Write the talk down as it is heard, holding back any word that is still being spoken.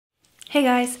Hey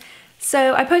guys,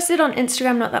 so I posted on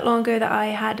Instagram not that long ago that I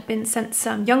had been sent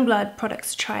some Youngblood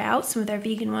products to try out, some of their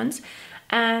vegan ones,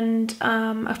 and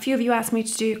a few of you asked me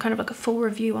to do kind of like a full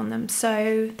review on them,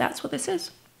 so that's what this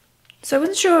is. So I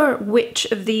wasn't sure which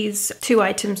of these two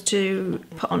items to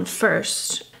put on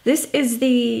first. This is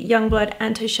the Youngblood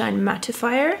Anti-Shine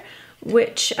Mattifier,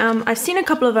 which I've seen a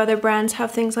couple of other brands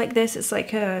have things like this. It's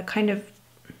like a kind of,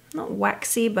 not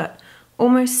waxy, but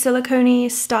almost silicone-y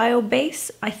style base.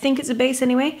 I think it's a base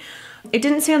anyway. It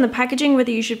didn't say on the packaging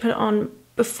whether you should put it on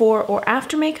before or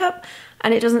after makeup,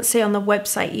 and it doesn't say on the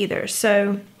website either.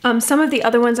 So some of the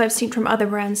other ones I've seen from other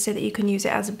brands say that you can use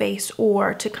it as a base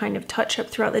or to kind of touch up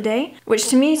throughout the day, which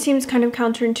to me seems kind of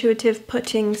counterintuitive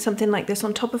putting something like this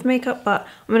on top of makeup, but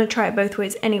I'm going to try it both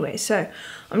ways anyway. So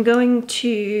I'm going to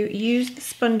use the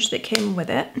sponge that came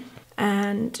with it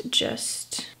and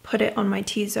just put it on my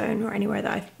T-zone or anywhere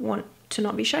that I want to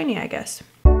not be shiny, I guess.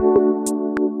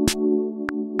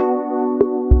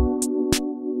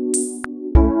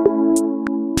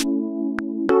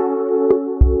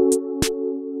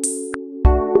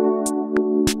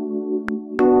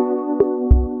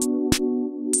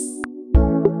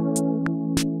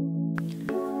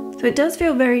 So it does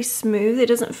feel very smooth. It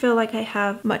doesn't feel like I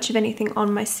have much of anything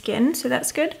on my skin, so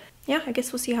that's good. Yeah, I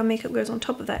guess we'll see how makeup goes on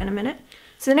top of that in a minute.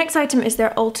 So the next item is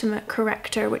their Ultimate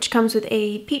Corrector, which comes with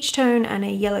a peach tone and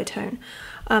a yellow tone.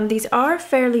 These are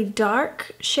fairly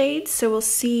dark shades, so we'll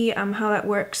see how that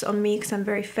works on me because I'm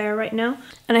very fair right now.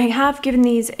 And I have given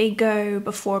these a go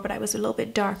before, but I was a little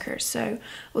bit darker, so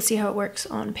we'll see how it works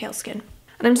on pale skin.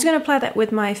 And I'm just going to apply that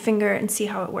with my finger and see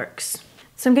how it works.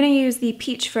 So I'm going to use the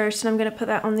peach first, and I'm going to put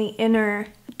that on the inner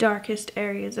darkest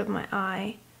areas of my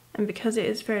eye. And because it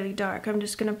is fairly dark, I'm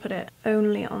just going to put it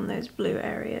only on those blue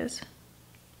areas.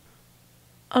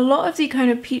 A lot of the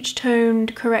kind of peach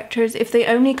toned correctors, if they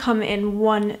only come in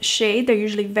one shade, they're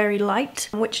usually very light,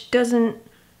 which doesn't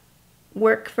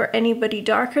work for anybody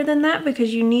darker than that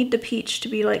because you need the peach to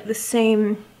be like the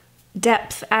same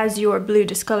depth as your blue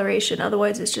discoloration,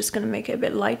 otherwise it's just going to make it a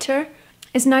bit lighter.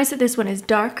 It's nice that this one is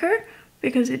darker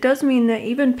because it does mean that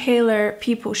even paler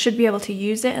people should be able to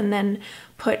use it and then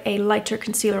put a lighter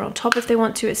concealer on top if they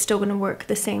want to. It's still going to work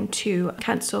the same to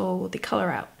cancel the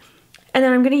color out. And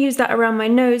then I'm going to use that around my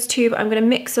nose too, but I'm going to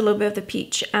mix a little bit of the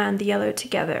peach and the yellow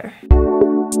together.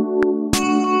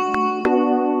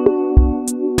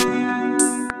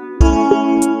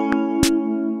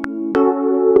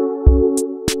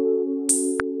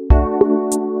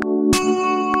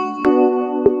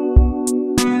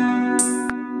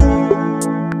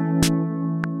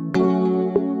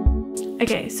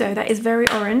 Okay, so that is very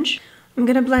orange. I'm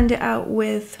going to blend it out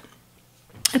with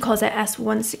a Cosette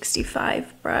S165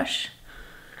 brush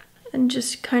and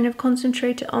just kind of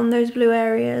concentrate it on those blue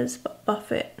areas, but buff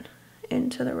it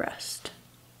into the rest.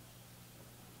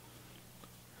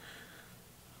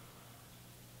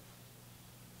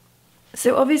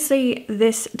 So obviously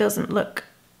this doesn't look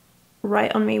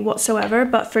right on me whatsoever,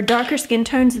 but for darker skin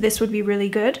tones this would be really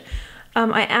good.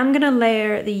 I am going to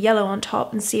layer the yellow on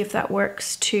top and see if that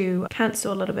works to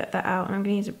cancel a little bit of that out, and I'm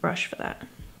going to use a brush for that.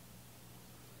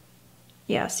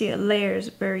 Yeah, see, it layers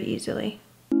very easily.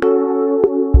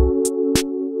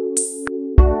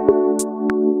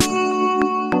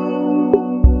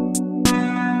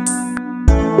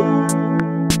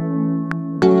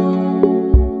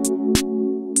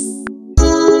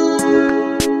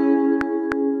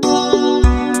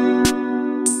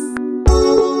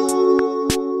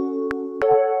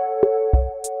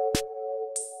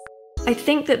 I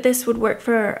think that this would work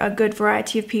for a good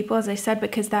variety of people, as I said,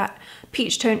 because that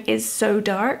peach tone is so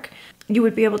dark. You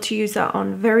would be able to use that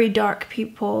on very dark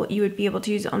people, you would be able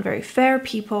to use it on very fair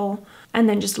people, and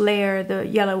then just layer the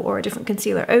yellow or a different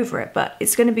concealer over it. But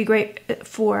it's going to be great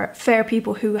for fair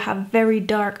people who have very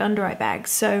dark under eye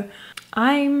bags. So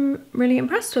I'm really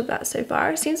impressed with that so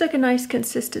far. It seems like a nice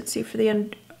consistency for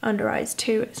the under eyes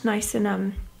too. It's nice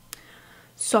and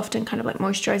soft and kind of like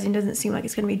moisturizing, doesn't seem like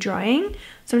it's going to be drying.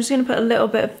 So I'm just going to put a little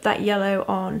bit of that yellow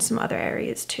on some other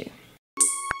areas too.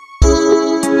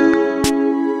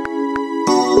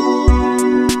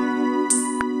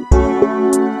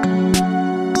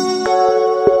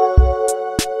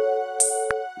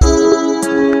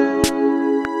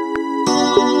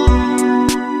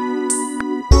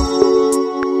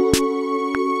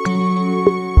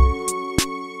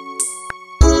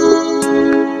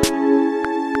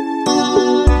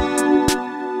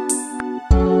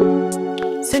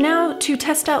 So now to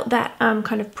test out that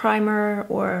kind of primer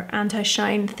or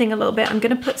anti-shine thing a little bit, I'm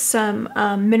going to put some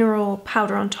mineral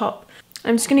powder on top.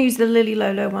 I'm just going to use the Lily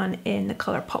Lolo one in the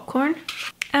color Popcorn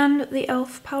and the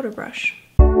e.l.f. powder brush.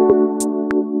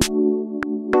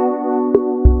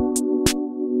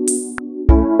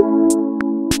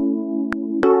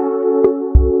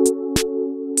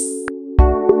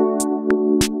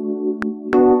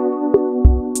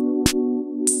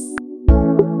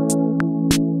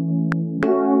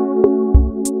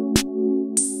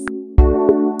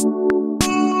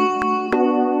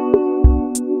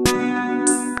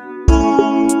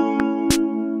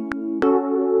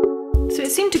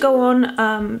 seem to go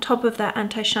on top of that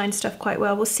anti-shine stuff quite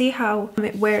well. We'll see how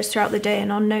it wears throughout the day,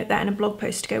 and I'll note that in a blog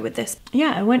post to go with this.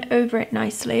 Yeah, I went over it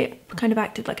nicely. It kind of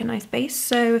acted like a nice base,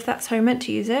 so if that's how I meant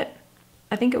to use it,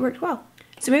 I think it worked well.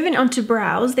 So moving on to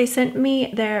brows, they sent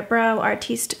me their Brow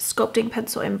Artiste Sculpting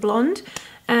Pencil in Blonde,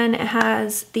 and it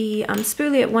has the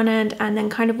spoolie at one end and then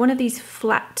kind of one of these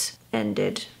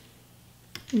flat-ended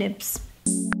nibs.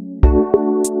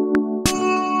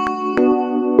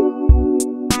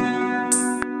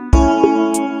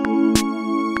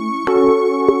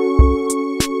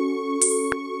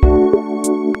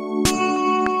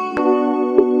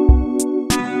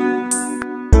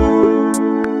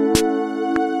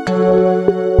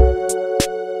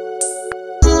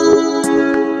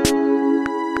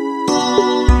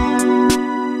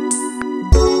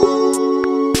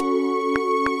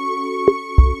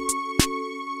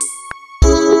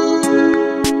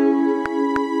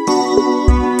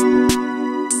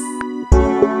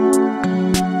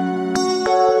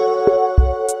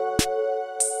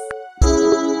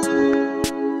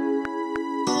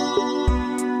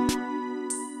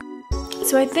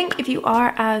 So I think if you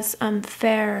are as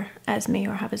fair as me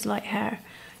or have as light hair,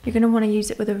 you're going to want to use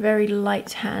it with a very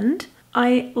light hand.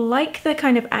 I like the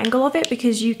kind of angle of it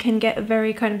because you can get a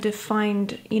very kind of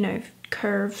defined, you know,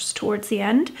 curves towards the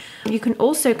end. You can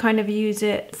also kind of use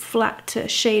it flat to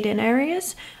shade in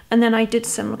areas. And then I did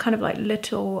some kind of like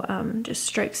little just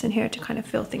strokes in here to kind of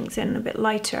fill things in a bit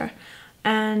lighter.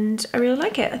 And I really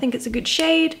like it. I think it's a good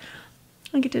shade. I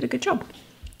think it did a good job.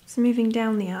 So moving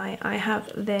down the eye, I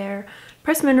have their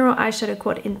Pressed Mineral Eyeshadow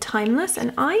Quad in Timeless,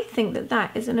 and I think that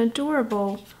that is an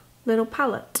adorable little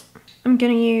palette. I'm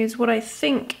going to use what I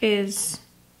think is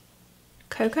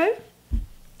Cocoa,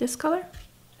 this colour,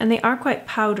 and they are quite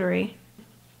powdery,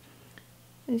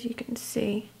 as you can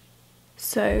see,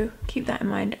 so keep that in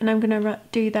mind. And I'm going to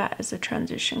do that as a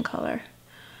transition colour,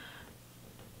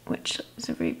 which is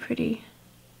a very pretty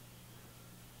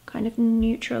kind of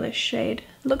neutralish shade.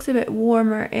 It looks a bit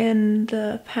warmer in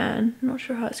the pan. I'm not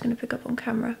sure how it's going to pick up on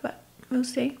camera, but we'll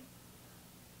see.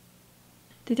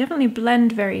 They definitely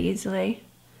blend very easily,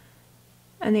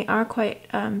 and they are quite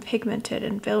pigmented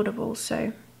and buildable,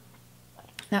 so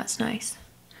that's nice.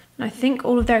 And I think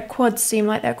all of their quads seem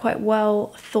like they're quite well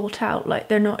thought out, like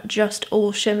they're not just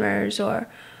all shimmers or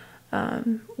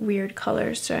weird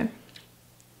colors, so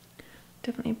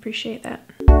definitely appreciate that.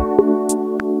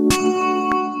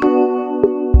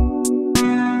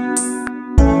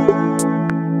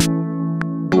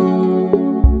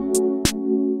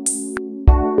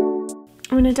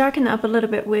 I'm going to darken that up a little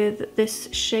bit with this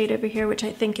shade over here, which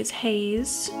I think is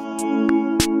Haze. I'm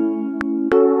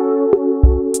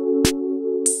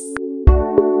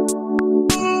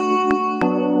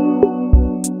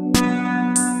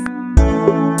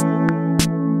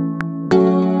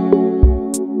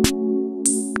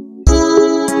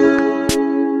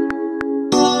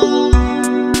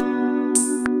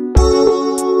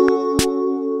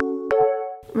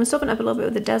going to soften up a little bit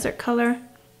with the desert color,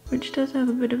 which does have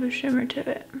a bit of a shimmer to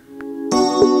it.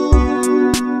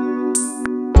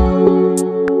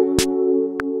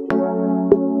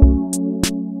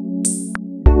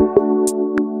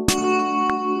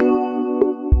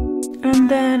 And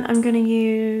then I'm going to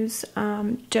use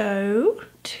dough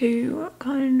to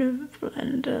kind of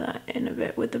blend that in a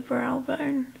bit with the brow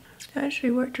bone. It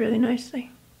actually worked really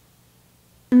nicely.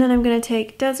 And then I'm going to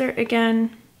take desert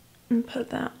again and put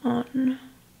that on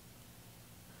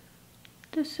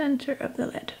the center of the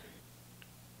lid.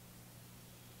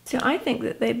 So I think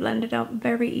that they blended out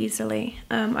very easily.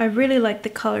 I really like the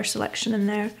color selection in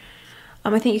there.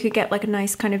 I think you could get like a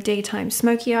nice kind of daytime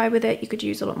smoky eye with it. You could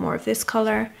use a lot more of this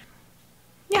color.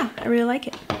 Yeah, I really like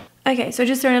it. Okay, so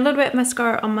just throwing a little bit of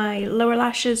mascara on my lower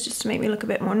lashes just to make me look a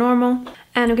bit more normal.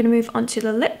 And I'm gonna move on to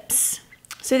the lips.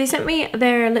 So they sent me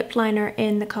their lip liner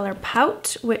in the color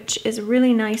Pout, which is a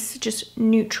really nice, just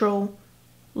neutral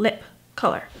lip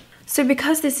color. So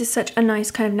because this is such a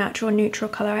nice kind of natural neutral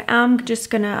color, I am just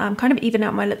gonna kind of even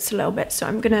out my lips a little bit. So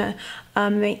I'm gonna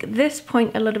make this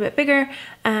point a little bit bigger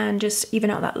and just even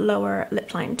out that lower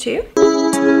lip line too.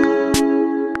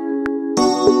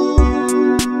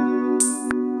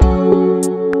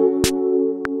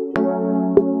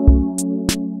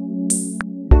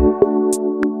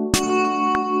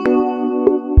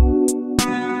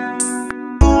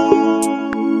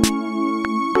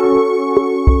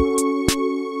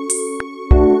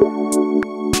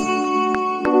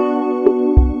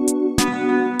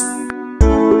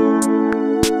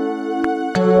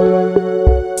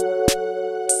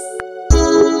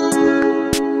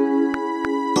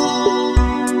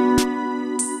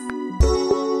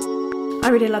 I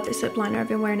really love this lip liner. I've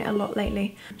been wearing it a lot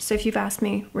lately. So if you've asked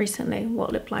me recently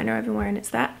what lip liner I've been wearing, it's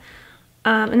that.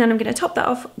 And then I'm going to top that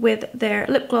off with their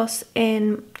lip gloss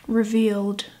in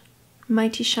Revealed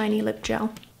Mighty Shiny Lip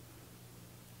Gel.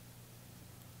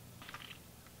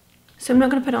 So I'm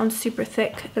not going to put it on super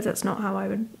thick because that's not how I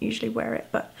would usually wear it,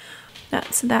 but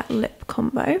that's that lip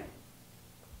combo.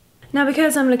 Now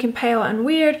because I'm looking pale and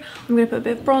weird, I'm going to put a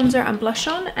bit of bronzer and blush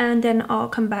on, and then I'll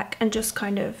come back and just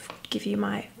kind of give you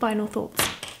my final thoughts.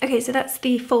 Okay, so that's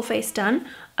the full face done.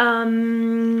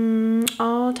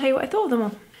 I'll tell you what I thought of them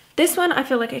all. This one I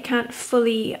feel like I can't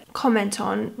fully comment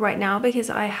on right now because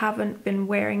I haven't been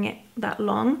wearing it that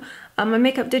long. My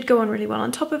makeup did go on really well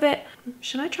on top of it.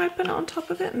 Should I try putting it on top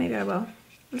of it? Maybe I will.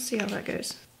 Let's see how that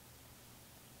goes.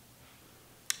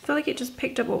 I feel like it just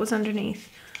picked up what was underneath.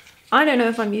 I don't know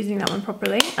if I'm using that one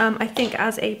properly. I think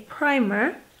as a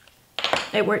primer,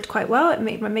 it worked quite well. It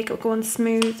made my makeup go on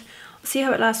smooth. I'll see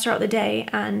how it lasts throughout the day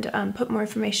and put more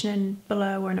information in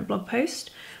below or in a blog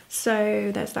post.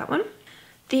 So there's that one.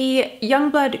 The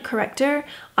Youngblood corrector,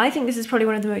 I think this is probably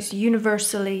one of the most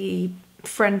universally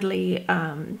friendly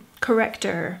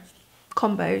corrector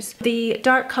combos. The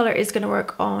dark color is going to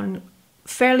work on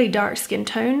fairly dark skin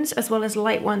tones as well as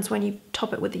light ones when you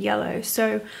top it with the yellow.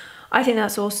 So I think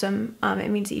that's awesome. It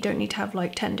means that you don't need to have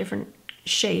like 10 different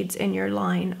shades in your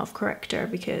line of corrector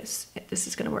because this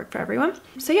is going to work for everyone.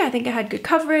 So yeah, I think it had good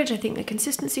coverage. I think the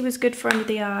consistency was good for under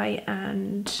the eye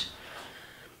and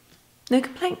no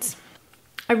complaints.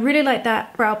 I really like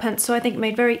that brow pencil. I think it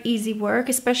made very easy work,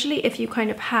 especially if you kind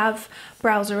of have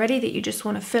brows already that you just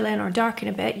want to fill in or darken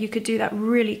a bit. You could do that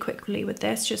really quickly with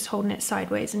this, just holding it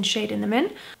sideways and shading them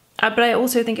in. But I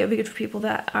also think it would be good for people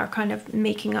that are kind of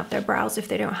making up their brows if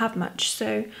they don't have much.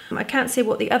 So I can't say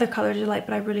what the other colors are like,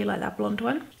 but I really like that blonde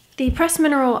one. The Pressed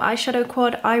Mineral Eyeshadow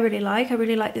Quad I really like. I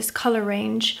really like this color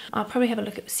range. I'll probably have a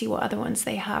look at see what other ones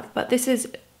they have, but this is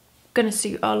going to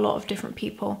suit a lot of different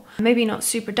people. Maybe not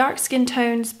super dark skin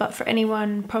tones, but for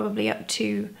anyone probably up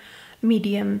to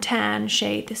medium tan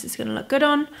shade, this is going to look good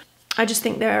on. I just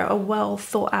think they're a well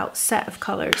thought out set of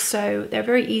colors, so they're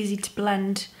very easy to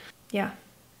blend. Yeah,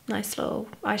 nice little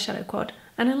eyeshadow quad,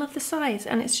 and I love the size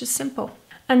and it's just simple.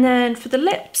 And then for the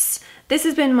lips, this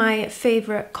has been my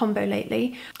favorite combo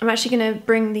lately. I'm actually going to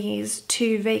bring these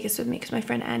to Vegas with me because my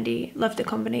friend Andy loved the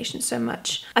combination so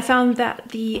much. I found that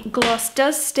the gloss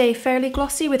does stay fairly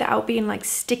glossy without being like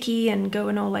sticky and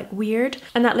going all like weird.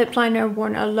 And that lip liner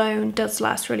worn alone does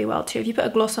last really well too. If you put a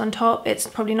gloss on top, it's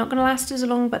probably not going to last as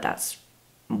long, but that's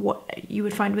what you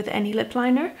would find with any lip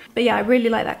liner. But yeah, I really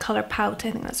like that color Pout.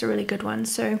 I think that's a really good one.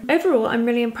 So overall, I'm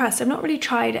really impressed. I've not really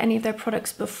tried any of their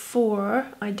products before,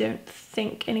 I don't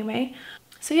think anyway.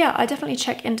 So yeah, I definitely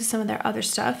check into some of their other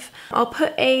stuff. I'll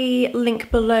put a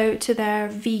link below to their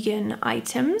vegan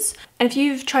items. And if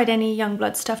you've tried any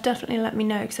Youngblood stuff, definitely let me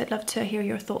know because I'd love to hear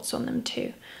your thoughts on them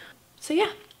too. So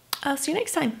yeah, I'll see you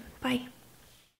next time. Bye.